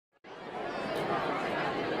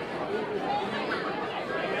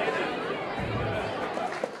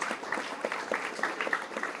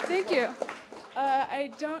Thank you.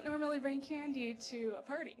 I don't normally bring candy to a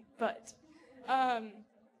party, but I'm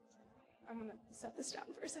going to set this down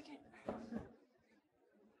for a second.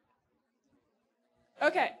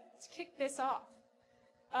 Okay, let's kick this off.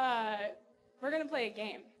 We're going to play a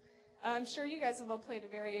game. I'm sure you guys have all played a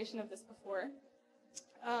variation of this before.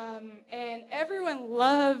 And everyone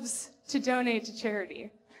loves to donate to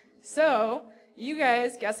charity. So you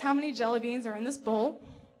guys guess how many jelly beans are in this bowl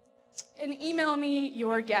and email me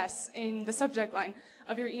your guess in the subject line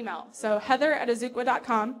of your email. So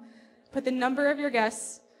heather@azuqua.com, put the number of your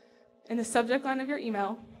guess in the subject line of your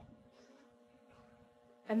email,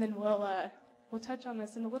 and then we'll touch on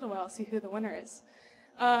this in a little while, see who the winner is.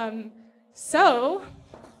 So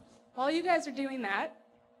while you guys are doing that,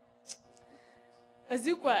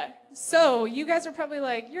 Azuqua. So you guys are probably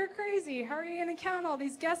like, you're crazy. How are you going to count all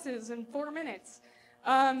these guesses in 4 minutes?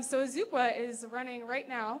 So Azuqua is running right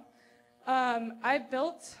now.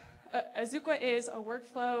 Azuqua is a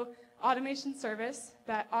workflow automation service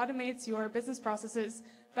that automates your business processes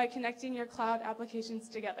by connecting your cloud applications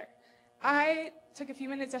together. I took a few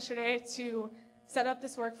minutes yesterday to set up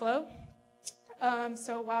this workflow.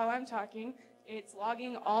 So while I'm talking, it's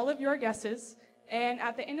logging all of your guesses. And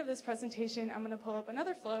at the end of this presentation, I'm going to pull up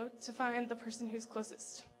another flow to find the person who's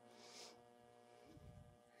closest.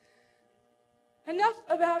 Enough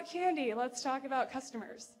about candy. Let's talk about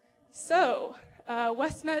customers. So,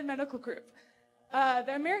 WestMed Medical Group.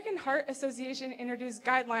 The American Heart Association introduced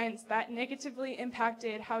guidelines that negatively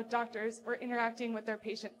impacted how doctors were interacting with their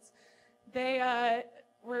patients. They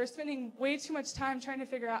were spending way too much time trying to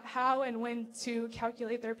figure out how and when to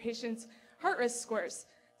calculate their patients' heart risk scores.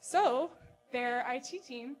 So, their IT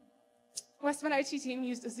team, WestMed IT team,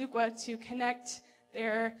 used Azuqua to connect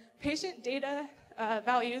their patient data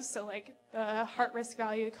values, so like the heart risk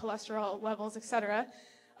value, cholesterol levels, etc.,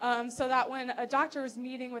 so that when a doctor is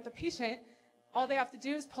meeting with a patient, all they have to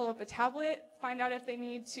do is pull up a tablet, find out if they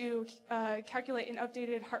need to calculate an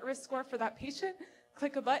updated heart risk score for that patient,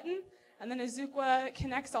 click a button, and then Azuqua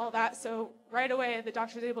connects all that, so right away the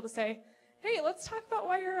doctor is able to say, hey, let's talk about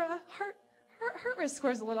why your heart risk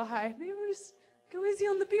score is a little high. Maybe we just go easy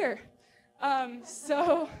on the beer.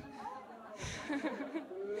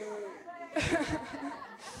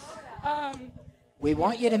 We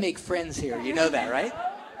want you to make friends here. You know that, right?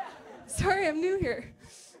 Sorry, I'm new here.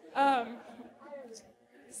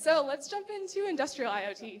 So let's jump into industrial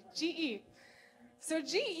IoT, GE. So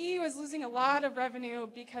GE was losing a lot of revenue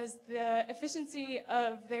because the efficiency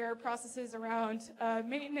of their processes around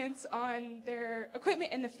maintenance on their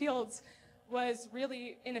equipment in the fields was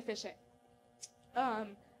really inefficient.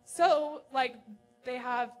 So, like, they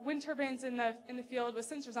have wind turbines in the field with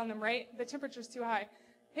sensors on them, right? The temperature's too high.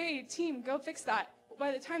 Hey, team, go fix that.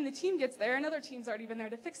 By the time the team gets there, another team's already been there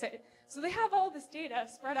to fix it. So they have all this data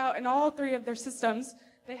spread out in all 3 of their systems.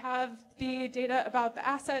 They have the data about the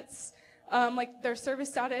assets, like their service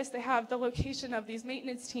status. They have the location of these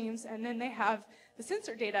maintenance teams, and then they have the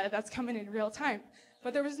sensor data that's coming in real time.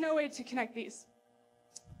 But there was no way to connect these.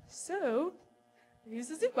 So they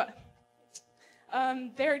used Azuqua.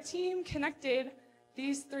 Their team connected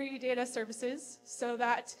these 3 data services so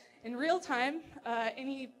that in real time,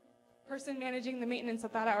 any person managing the maintenance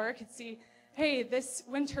at that hour could see, hey, this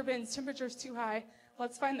wind turbine's temperature is too high.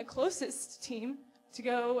 Let's find the closest team to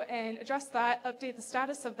go and address that, update the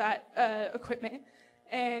status of that equipment,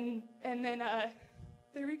 and then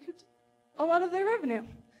they recouped a lot of their revenue.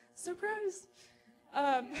 Surprise.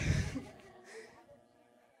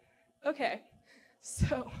 Okay,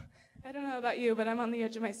 so I don't know about you, but I'm on the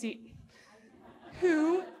edge of my seat.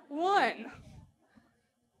 Who won?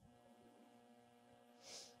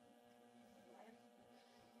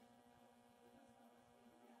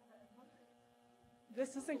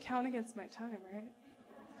 This doesn't count against my time, right?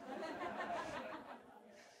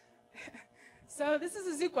 So this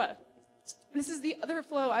is Azuqua. This is the other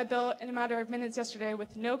flow I built in a matter of minutes yesterday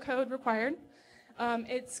with no code required. I'm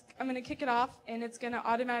going to kick it off, and it's going to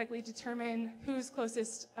automatically determine who's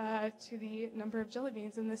closest to the number of jelly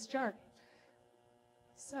beans in this jar.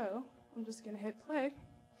 So I'm just going to hit play.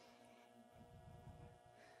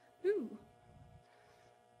 Ooh.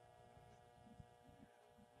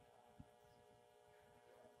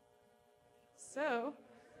 So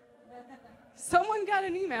someone got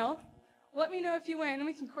an email. Let me know if you win, and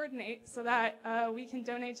we can coordinate so that we can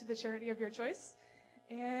donate to the charity of your choice.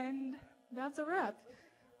 And that's a wrap.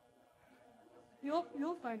 You'll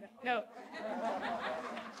find out. No.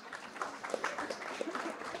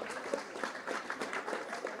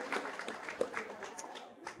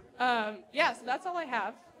 Yeah, so that's all I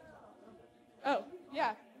have. Oh,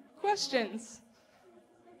 yeah. Questions?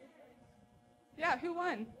 Yeah, who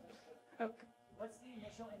won? Okay. What's the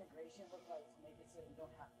initial integration look like to make it so you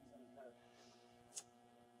don't have to use any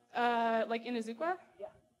code? Like in Azuqua?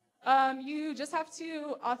 Yeah. You just have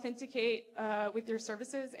to authenticate with your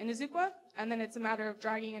services in Azuqua, and then it's a matter of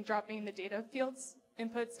dragging and dropping the data fields,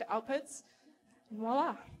 inputs to outputs, and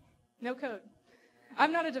voila, no code.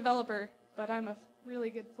 I'm not a developer, but I'm a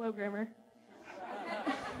really good flowgrammer.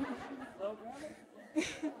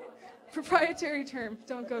 Proprietary term,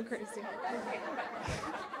 don't go crazy.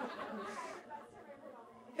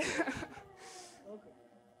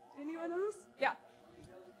 Anyone else? Yeah.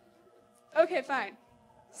 Okay, fine.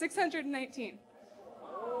 619.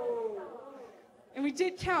 And we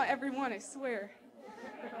did count every one, I swear.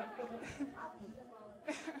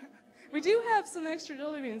 We do have some extra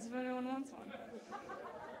jelly beans if anyone wants one.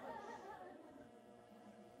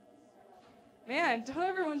 Man, don't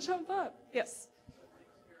everyone jump up. Yes.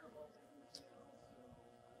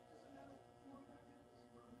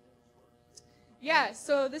 Yeah,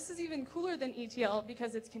 so this is even cooler than ETL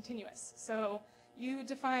because it's continuous. So you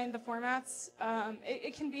define the formats.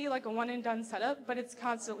 It can be like a one and done setup, but it's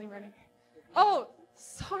constantly running. Oh,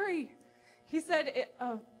 sorry. He said it.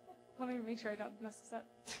 Oh, let me make sure I don't mess this up.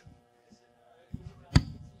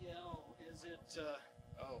 ETL, is it,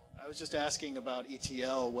 I was just asking about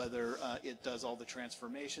ETL, whether it does all the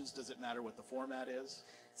transformations. Does it matter what the format is?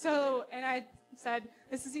 So, and I said,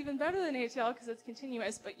 this is even better than ATL because it's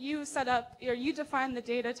continuous, but you set up, or you define the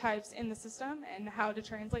data types in the system and how to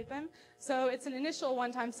translate them. So it's an initial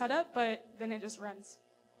one-time setup, but then it just runs.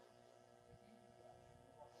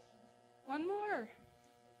 One more.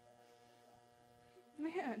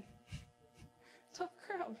 Man, tough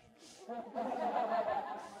crowd.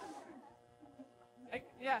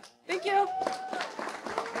 Yeah, thank you.